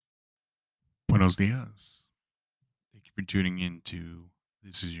Buenos dias. Thank you for tuning in to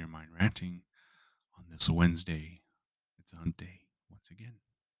This Is Your Mind Ranting on this Wednesday. It's a hunt day once again,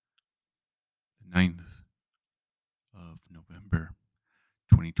 the 9th of November,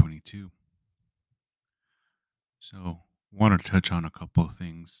 2022. So, want to touch on a couple of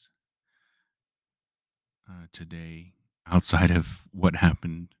things today outside of what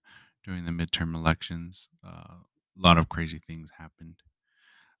happened during the midterm elections. A lot of crazy things happened.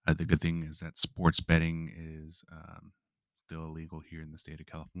 The good thing is that sports betting is still illegal here in the state of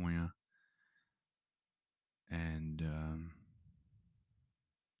California. And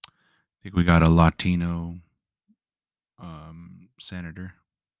I think we got a Latino senator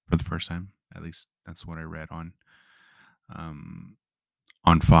for the first time. At least that's what I read um,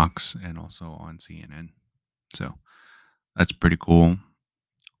 on Fox and also on CNN. So that's pretty cool.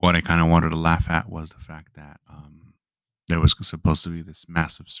 What I kind of wanted to laugh at was the fact that there was supposed to be this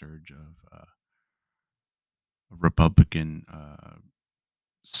massive surge of Republican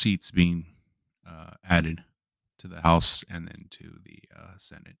seats being added to the House and then to the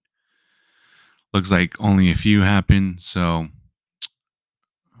Senate. Looks like only a few happened. So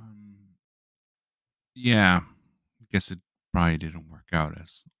um, yeah, I guess it probably didn't work out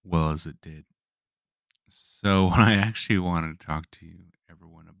as well as it did. So, what I actually wanted to talk to you,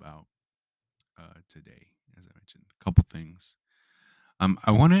 everyone, about today, as I mentioned, a couple things.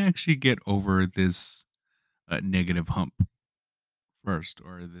 I want to actually get over this negative hump first,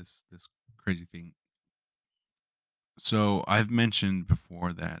 or this crazy thing. So, I've mentioned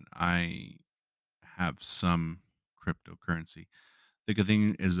before that I have some cryptocurrency. The good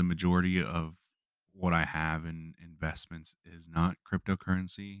thing is the majority of what I have in investments is not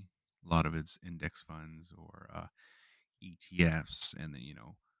cryptocurrency. A lot of it's index funds or ETFs, and then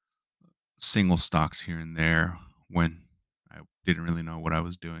single stocks here and there when I didn't really know what I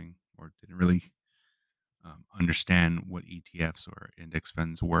was doing or didn't really understand what ETFs or index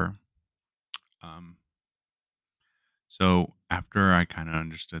funds were. Um, so after I kind of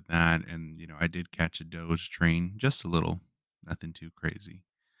understood that, and I did catch a Doge train, just a little, nothing too crazy.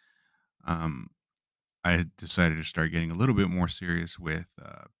 Um, I decided to start getting a little bit more serious with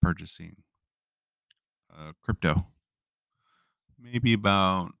purchasing crypto. Maybe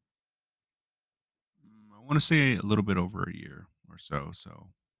about, I want to say a little bit over a year or so. So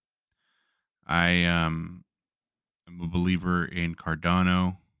I'm a believer in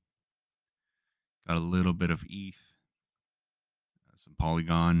Cardano. Got a little bit of ETH, some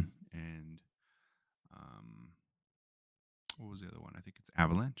Polygon, and um, what was the other one? I think it's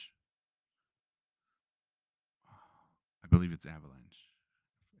Avalanche. I believe it's Avalanche.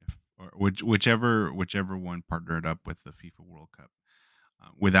 Or whichever one partnered up with the FIFA World Cup,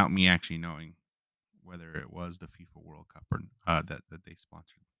 without me actually knowing whether it was the FIFA World Cup or that they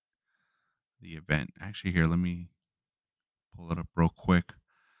sponsored the event. Actually, here, let me pull it up real quick.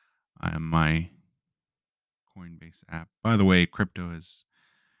 I am my Coinbase app. By the way, crypto has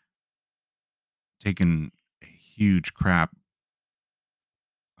taken a huge crap,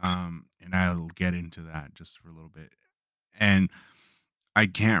 and I'll get into that just for a little bit. And I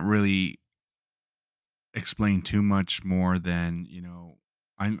can't really explain too much more than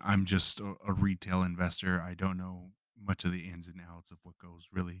I'm just a retail investor. I don't know much of the ins and outs of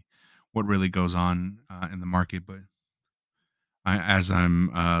what really goes on in the market, but as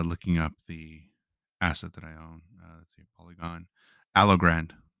I'm looking up the asset that I own, let's see, Polygon,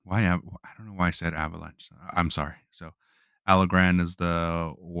 Allegorand. I don't know why I said Avalanche. I'm sorry. So, Allegorand is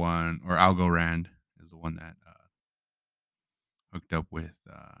the one, or Algorand is the one that hooked up with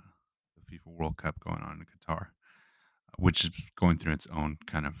the FIFA World Cup going on in Qatar, which is going through its own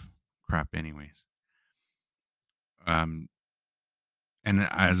kind of crap, anyways. Um, and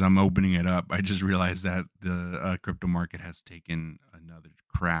as I'm opening it up, I just realized that the crypto market has taken another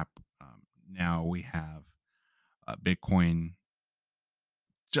crap. Now we have Bitcoin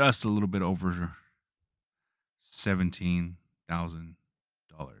just a little bit over $17,000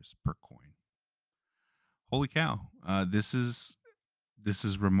 per coin. Holy cow! This is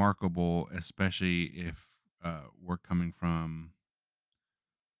remarkable, especially if we're coming from.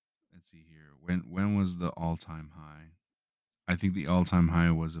 Let's see here. When was the all time high? I think the all time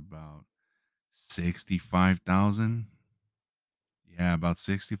high was about 65,000. Yeah, about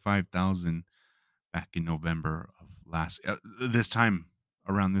 65,000 back in November of last this time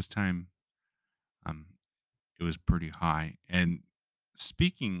around this time. Um, it was pretty high. And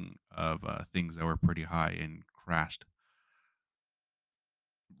speaking of things that were pretty high and crashed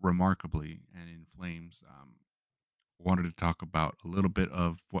remarkably and in flames, wanted to talk about a little bit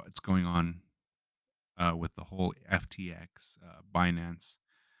of what's going on with the whole FTX Binance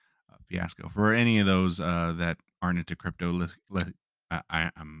fiasco. For any of those that aren't into crypto,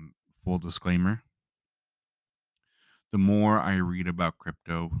 I'm full disclaimer. The more I read about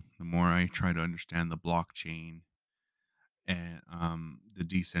crypto, the more I try to understand the blockchain and the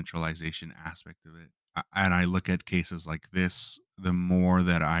decentralization aspect of it. And I look at cases like this, the more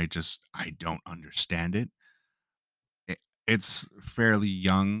that I don't understand it. it it's fairly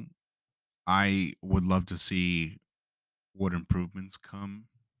young. I would love to see what improvements come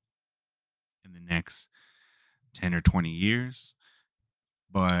in the next 10 or 20 years.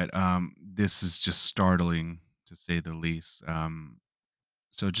 But this is just startling to say the least.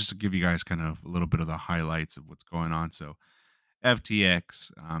 So just to give you guys kind of a little bit of the highlights of what's going on. So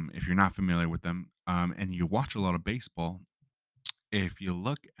FTX, if you're not familiar with them, and you watch a lot of baseball, if you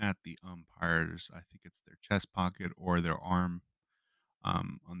look at the umpires, I think it's their chest pocket or their arm,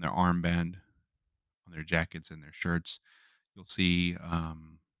 on their armband, on their jackets and their shirts, you'll see a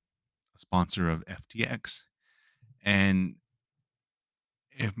sponsor of FTX. And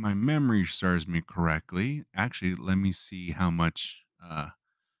if my memory serves me correctly, actually, let me see how much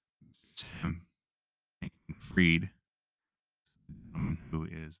Sam Freed, who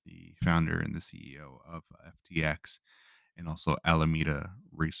is the founder and the CEO of FTX, and also Alameda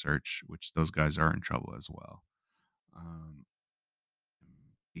Research, which those guys are in trouble as well. Um,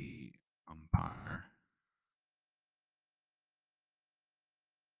 the umpire,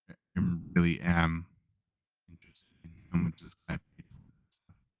 I really am interested in how much this guy paid for this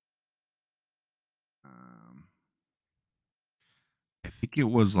stuff. Um, I think it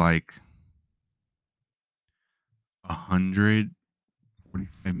was like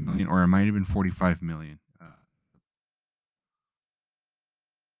 145 million, or it might have been 45 million.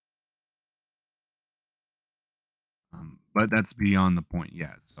 But that's beyond the point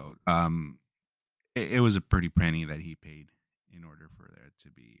yet. So it was a pretty penny that he paid in order for there to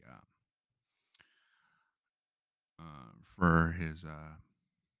be for his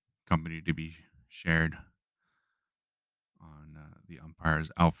company to be shared on the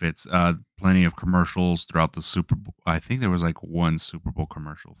umpires' outfits. Plenty of commercials throughout the Super Bowl. I think there was like one Super Bowl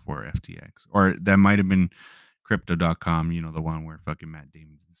commercial for FTX, or that might have been Crypto.com. You know, the one where fucking Matt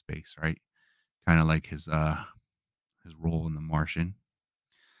Damon's in space, right? Kind of like his role in The Martian.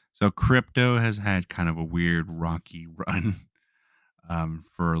 So crypto has had kind of a weird, rocky run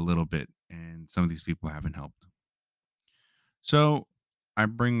for a little bit, and some of these people haven't helped. So I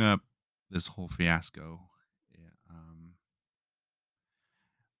bring up this whole fiasco, yeah,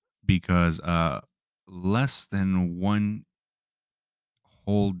 because less than one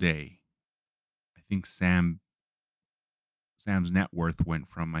whole day, I think Sam's net worth went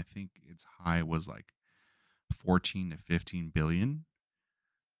from, I think its high was like 14 to 15 billion,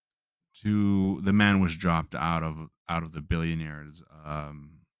 to the man was dropped out of the billionaires, I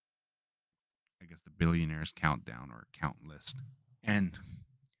guess the billionaires countdown or count list. And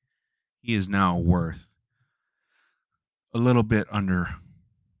he is now worth a little bit under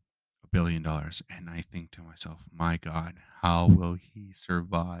 $1 billion. And I think to myself, my God, how will he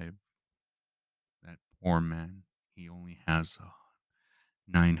survive? That poor man. He only has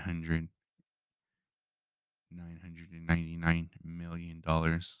 900 $999 million.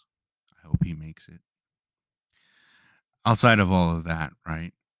 I hope he makes it. Outside of all of that,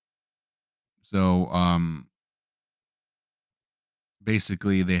 right? So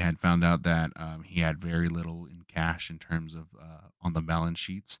basically they had found out that he had very little in cash in terms of on the balance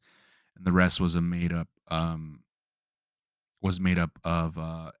sheets, and the rest was made up of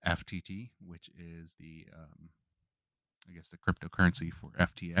FTT, which is the I guess the cryptocurrency for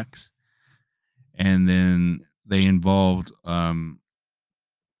FTX. And then they involved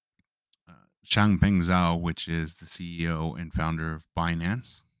Changpeng Zhao, which is the CEO and founder of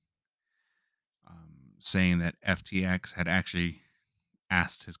Binance, saying that FTX had actually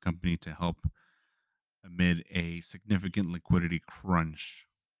asked his company to help amid a significant liquidity crunch,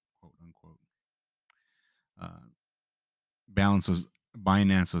 quote unquote. Uh, Balance was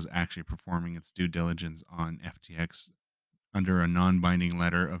Binance was actually performing its due diligence on FTX under a non-binding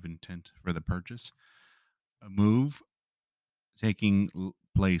letter of intent for the purchase, a move taking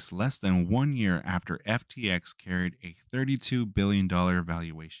place less than 1 year after FTX carried a $32 billion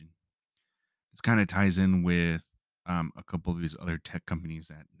valuation. This kind of ties in with a couple of these other tech companies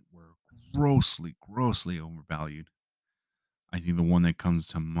that were grossly, grossly overvalued. I think the one that comes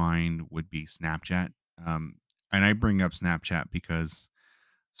to mind would be Snapchat. Um, and I bring up Snapchat because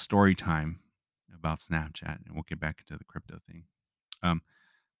story time about Snapchat, and we'll get back into the crypto thing. Um,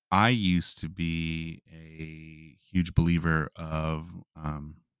 I used to be a huge believer of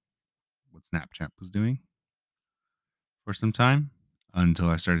what Snapchat was doing for some time. until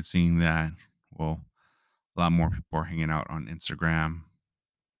I started seeing that, well, a lot more people are hanging out on Instagram,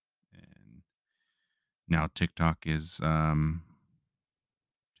 and now TikTok's in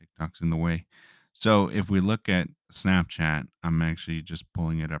the way. So if we look at Snapchat, I'm actually just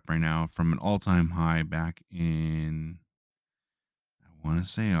pulling it up right now from an all-time high back in, I want to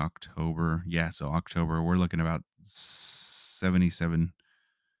say October. Yeah, so October, we're looking about 77,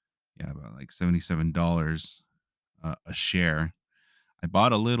 yeah, about like $77 a share. I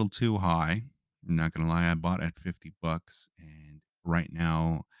bought a little too high. I'm not gonna lie, I bought at $50, and right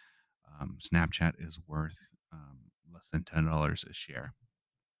now, Snapchat is worth less than $10 a share.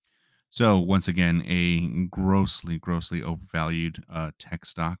 So once again, a grossly, grossly overvalued tech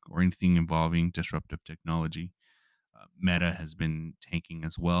stock or anything involving disruptive technology. Meta has been tanking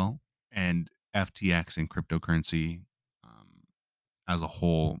as well, and FTX and cryptocurrency um, as a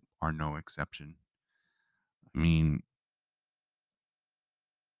whole are no exception. I mean,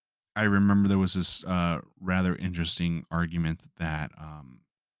 I remember there was this rather interesting argument that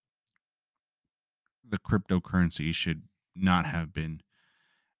the cryptocurrency should not have been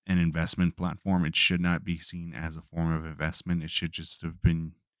an investment platform. It should not be seen as a form of investment. It should just have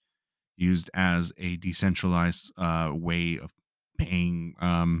been used as a decentralized way of paying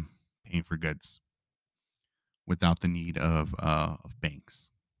for goods without the need of banks.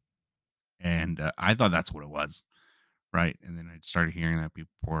 And I thought that's what it was, right? And then I started hearing that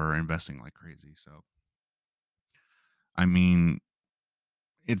people were investing like crazy. So I mean,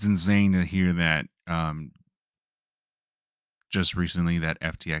 it's insane to hear that just recently that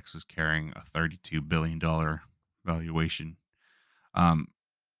FTX was carrying a $32 billion valuation. Um,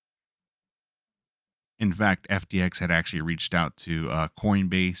 in fact, FTX had actually reached out to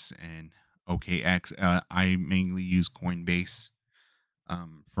Coinbase and OKX. I mainly use Coinbase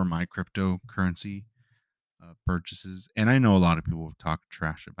for my cryptocurrency purchases, and I know a lot of people have talked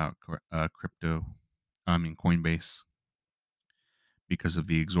trash about crypto. I mean Coinbase because of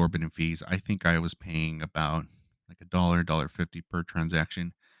the exorbitant fees. I think I was paying about like dollar 50 per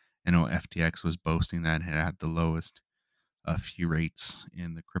transaction. I know FTX was boasting that it had the lowest fee rates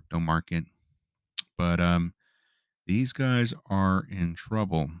in the crypto market, but these guys are in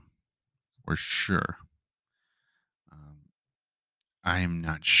trouble for sure. Um, I am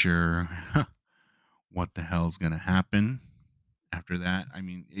not sure what the hell's going to happen after that. I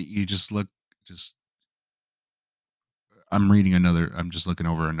mean, you just look, just I'm just looking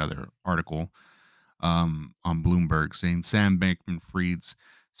over another article on Bloomberg saying Sam Bankman Fried's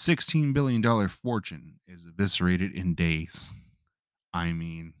 $16 billion fortune is eviscerated in days. I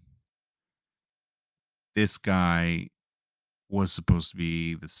mean, this guy was supposed to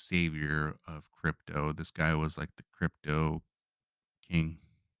be the savior of crypto. This guy was like the crypto king.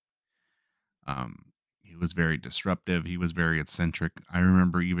 He was very disruptive. He was very eccentric. I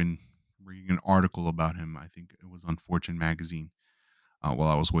remember even reading an article about him. I think it was on Fortune magazine while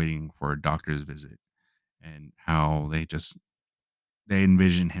I was waiting for a doctor's visit, and how they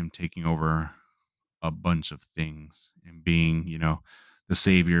envisioned him taking over a bunch of things and being, the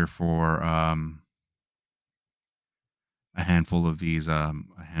savior for a handful of these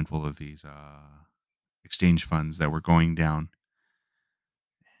exchange funds that were going down.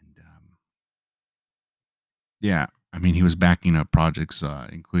 And yeah, I mean, he was backing up projects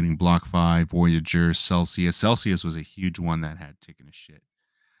including BlockFi, Voyager, Celsius. Celsius was a huge one that had taken a shit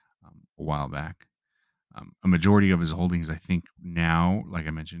a while back. A majority of his holdings, I think now, like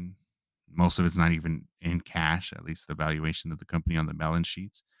I mentioned, most of it's not even in cash, at least the valuation of the company on the balance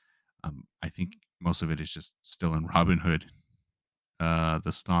sheets. I think most of it is just still in Robinhood,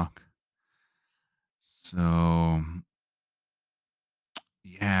 the stock. So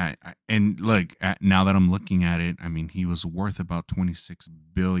yeah, and look, now that I'm looking at it, I mean, he was worth about 26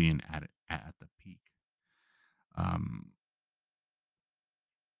 billion at the peak. Um,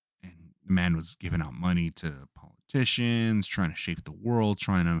 and the man was giving out money to politicians, trying to shape the world,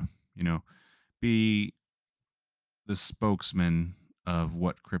 trying to, be the spokesman of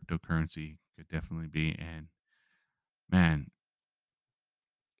what cryptocurrency could definitely be. And man,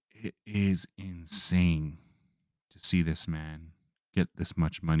 it is insane to see this man get this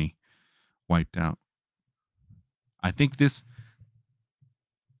much money wiped out. I think this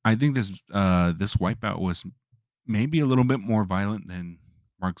this wipeout was maybe a little bit more violent than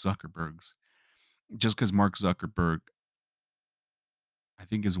Mark Zuckerberg's. Just because Mark Zuckerberg, I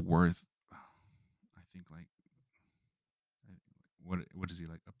think, is worth, I think like what is he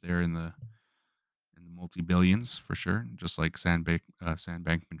like up there in the multi billions for sure, just like Sam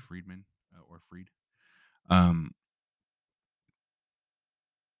Bankman Friedman or Freed. Um,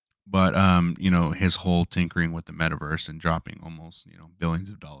 But his whole tinkering with the metaverse and dropping almost, billions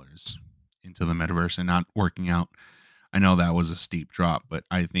of dollars into the metaverse and not working out. I know that was a steep drop, but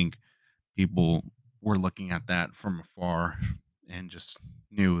I think people were looking at that from afar and just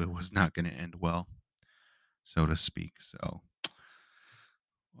knew it was not going to end well, so to speak. So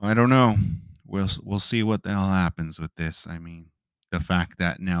I don't know. We'll see what the hell happens with this. I mean, the fact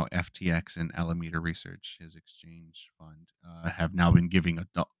that now FTX and Alameda Research, his exchange fund, have now been given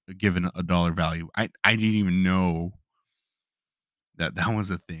a dollar value. I didn't even know that that was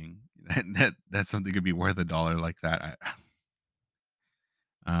a thing. That something could be worth a dollar like that.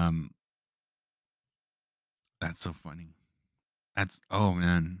 Um, that's so funny. That's oh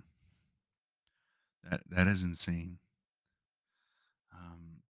man, that is insane.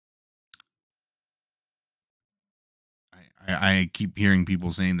 Um, I keep hearing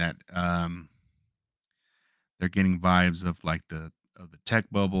people saying that they're getting vibes of like the tech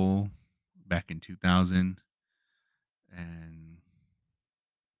bubble back in 2000, and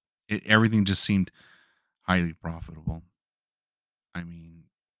everything just seemed highly profitable. I mean,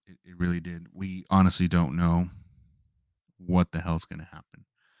 it really did. We honestly don't know what the hell's going to happen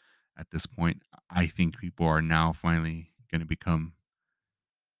at this point. I think people are now finally going to become,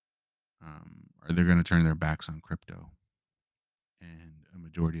 or they're going to turn their backs on crypto, and a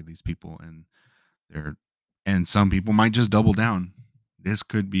majority of these people, they're, and some people might just double down. This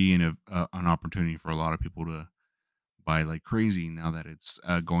could be an opportunity for a lot of people to buy like crazy now that it's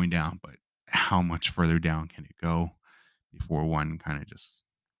going down. But how much further down can it go before one kind of just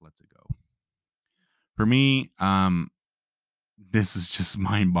lets it go? For me, this is just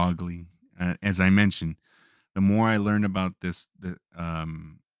mind-boggling. As I mentioned, the more I learn about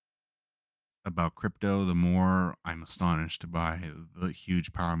about crypto, the more I'm astonished by the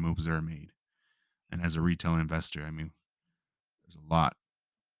huge power moves that are made. And as a retail investor, I mean, there's a lot,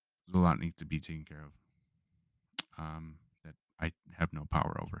 there's a lot needs to be taken care of, that I have no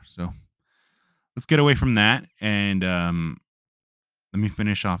power over. So let's get away from that, and let me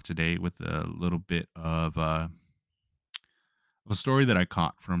finish off today with a little bit of a story that I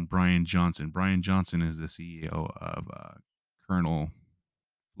caught from Brian Johnson. Brian Johnson is the CEO of Kernel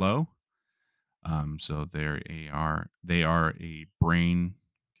Flow. So they are a brain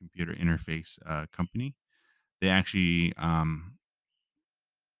computer interface company. They actually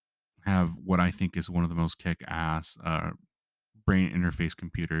have what I think is one of the most kick ass brain interface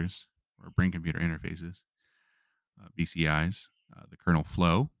computers, or brain computer interfaces, BCIs, the Kernel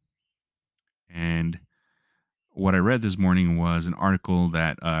Flow. And what I read this morning was an article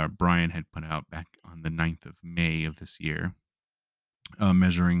that Brian had put out back on the 9th of May of this year,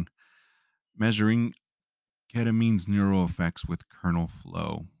 measuring ketamine's neural effects with kernel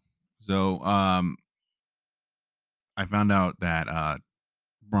flow. So I found out that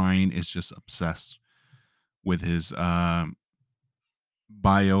Brian is just obsessed with his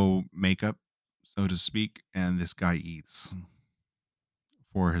bio makeup, so to speak, and this guy eats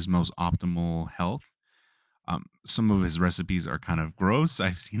for his most optimal health. Some of his recipes are kind of gross.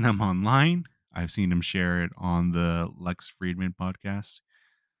 I've seen them online. I've seen him share it on the Lex Friedman podcast.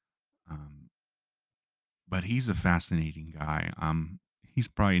 Um, but he's a fascinating guy. He's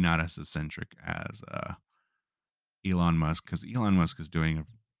probably not as eccentric as Elon Musk, because Elon Musk is doing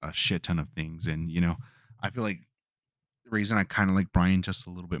a shit ton of things, and I feel like the reason I kind of like Brian just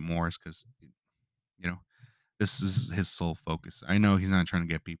a little bit more is because you know this is his sole focus. I know he's not trying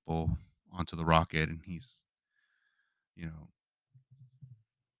to get people onto the rocket, and you know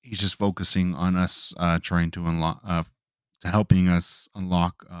he's just focusing on us trying to unlock, to helping us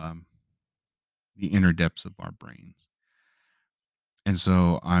unlock the inner depths of our brains. And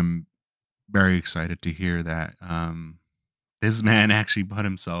so I'm very excited to hear that this man actually put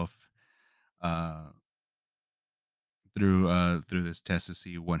himself uh, through this test to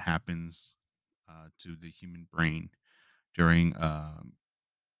see what happens to the human brain during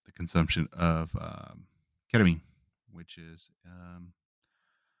the consumption of ketamine, which is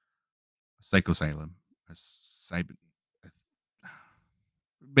psychosilum. A psych-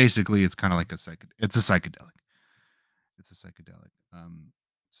 Basically, it's kind of like it's a psychedelic. It's a psychedelic.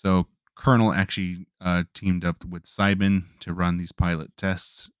 So Colonel actually teamed up with Cybin to run these pilot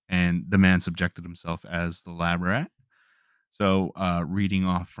tests, and the man subjected himself as the lab rat. So, reading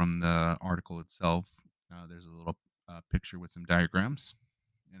off from the article itself, there's a little picture with some diagrams,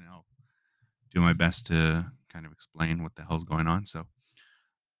 and I'll do my best to kind of explain what the hell's going on. So,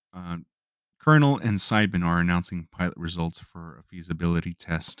 uh, Colonel and Cybin are announcing pilot results for a feasibility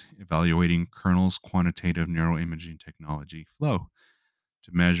test evaluating Colonel's quantitative neuroimaging technology, Flow,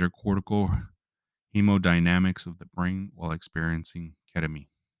 to measure cortical hemodynamics of the brain while experiencing ketamine.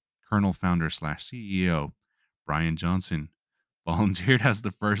 Colonel founder slash CEO Brian Johnson volunteered as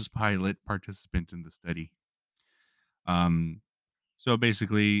the first pilot participant in the study. Um, so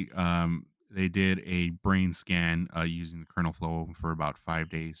basically, they did a brain scan using the kernel flow for about 5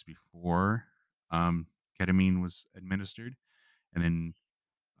 days before um, ketamine was administered, and then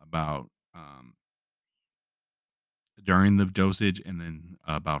about during the dosage, and then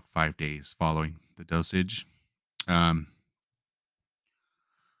about 5 days following the dosage. Um,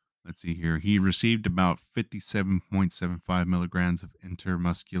 let's see here. He received about 57.75 milligrams of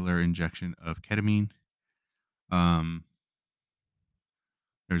intermuscular injection of ketamine. Um,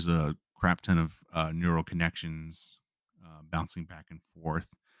 there's a crap ton of neural connections bouncing back and forth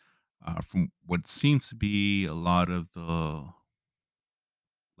from what seems to be a lot of the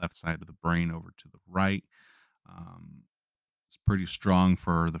left side of the brain over to the right. Um, it's pretty strong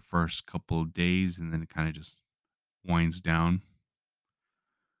for the first couple of days, and then it kind of just winds down.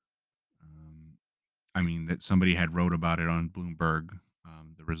 Um, I mean, that somebody had wrote about it on Bloomberg,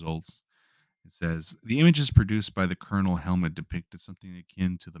 the results. It says the images produced by the kernel helmet depicted something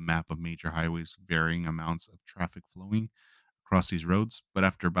akin to the map of major highways, varying amounts of traffic flowing across these roads. But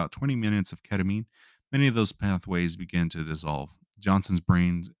after about 20 minutes of ketamine, many of those pathways began to dissolve. Johnson's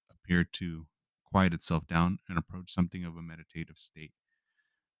brain appeared to quiet itself down and approach something of a meditative state.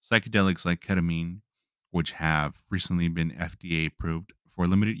 Psychedelics like ketamine, which have recently been FDA approved for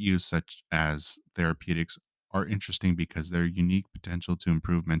limited use, such as therapeutics, are interesting because their unique potential to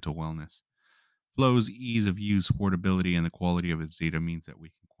improve mental wellness. Flow's ease of use, portability, and the quality of its data means that we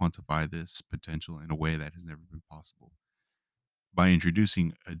can quantify this potential in a way that has never been possible. By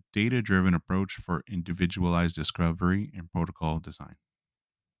introducing a data driven approach for individualized discovery and protocol design.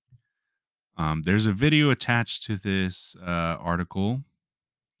 There's a video attached to this article.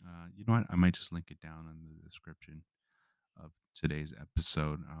 You know what? I might just link it down in the description of today's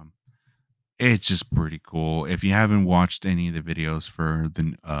episode. It's just pretty cool. If you haven't watched any of the videos for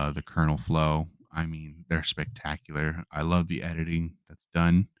the kernel flow, I mean, they're spectacular. I love the editing that's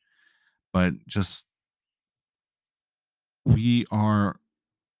done, but just we are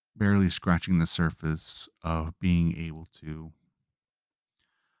barely scratching the surface of being able to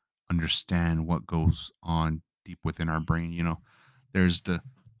understand what goes on deep within our brain. There's the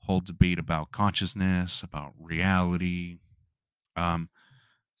whole debate about consciousness, about reality, um,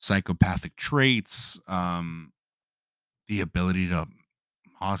 psychopathic traits, the ability to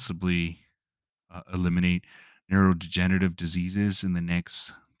possibly eliminate neurodegenerative diseases in the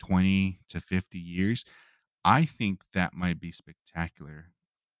next 20 to 50 years. I think that might be spectacular.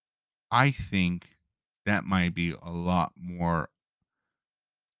 I think that might be a lot more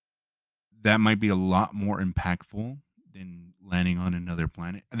that might be a lot more impactful than landing on another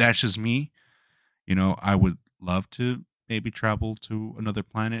planet. That's just me. I would love to maybe travel to another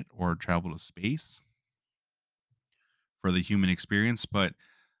planet or travel to space for the human experience, but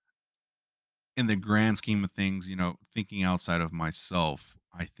in the grand scheme of things, thinking outside of myself,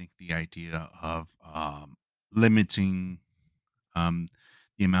 I think the idea of limiting um,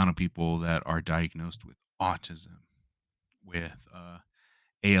 the amount of people that are diagnosed with autism, with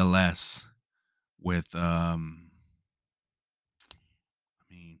ALS, with I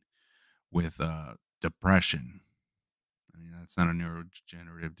mean, with depression. I mean, that's not a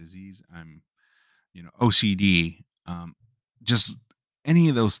neurodegenerative disease. OCD. Just any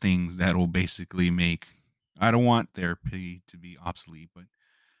of those things that will basically make. I don't want therapy to be obsolete, but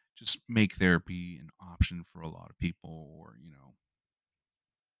just make therapy an option for a lot of people, or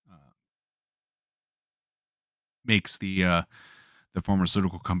makes the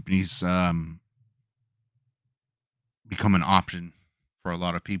pharmaceutical companies become an option for a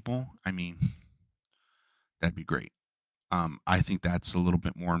lot of people. I mean, that'd be great. I think that's a little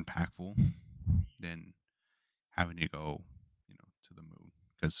bit more impactful than having to go, to the moon,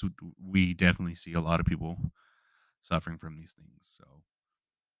 because we definitely see a lot of people suffering from these things. So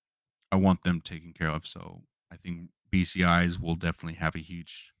I want them taken care of. So I think BCIs will definitely have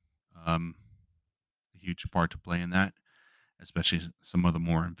um, a huge part to play in that, especially some of the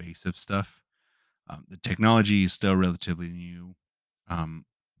more invasive stuff. The technology is still relatively new. Um,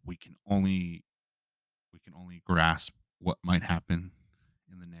 we can only grasp what might happen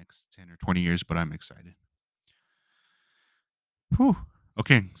in the next 10 or 20 years, but I'm excited. Whew.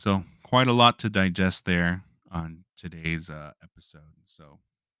 Okay, so quite a lot to digest there on today's episode. So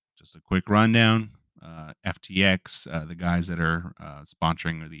just a quick rundown. FTX, the guys that are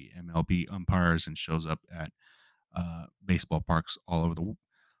sponsoring the MLB umpires and shows up at baseball parks all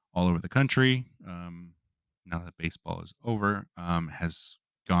over the country. Now that baseball is over, has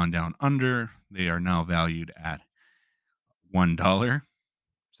gone down under. They are now valued at $1.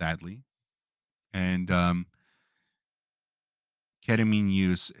 sadly. And ketamine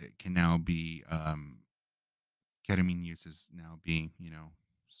use can now be ketamine use is now being,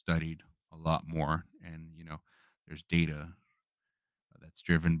 studied a lot more, and there's data that's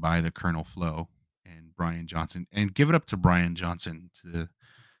driven by the kernel flow and Brian Johnson, and give it up to Brian Johnson to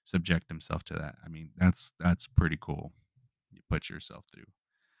subject himself to that. I mean, that's pretty cool. You put yourself through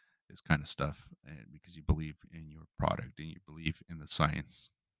this kind of stuff, and because you believe in your product and you believe in the science.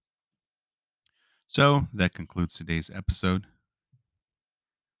 So that concludes today's episode.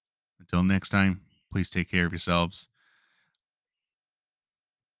 Until next time, please take care of yourselves.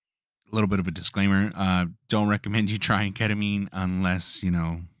 A little bit of a disclaimer: don't recommend you trying ketamine unless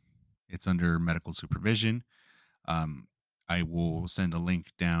it's under medical supervision. Um, I will send a link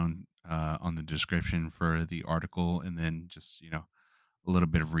down on the description for the article, and then just a little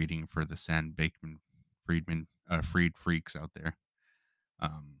bit of reading for the San Bakeman Friedman freed freaks out there.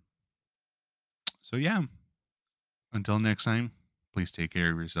 Um, so yeah, until next time, please take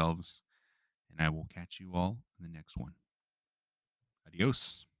care of yourselves, and I will catch you all in the next one.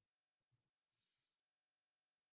 Adios.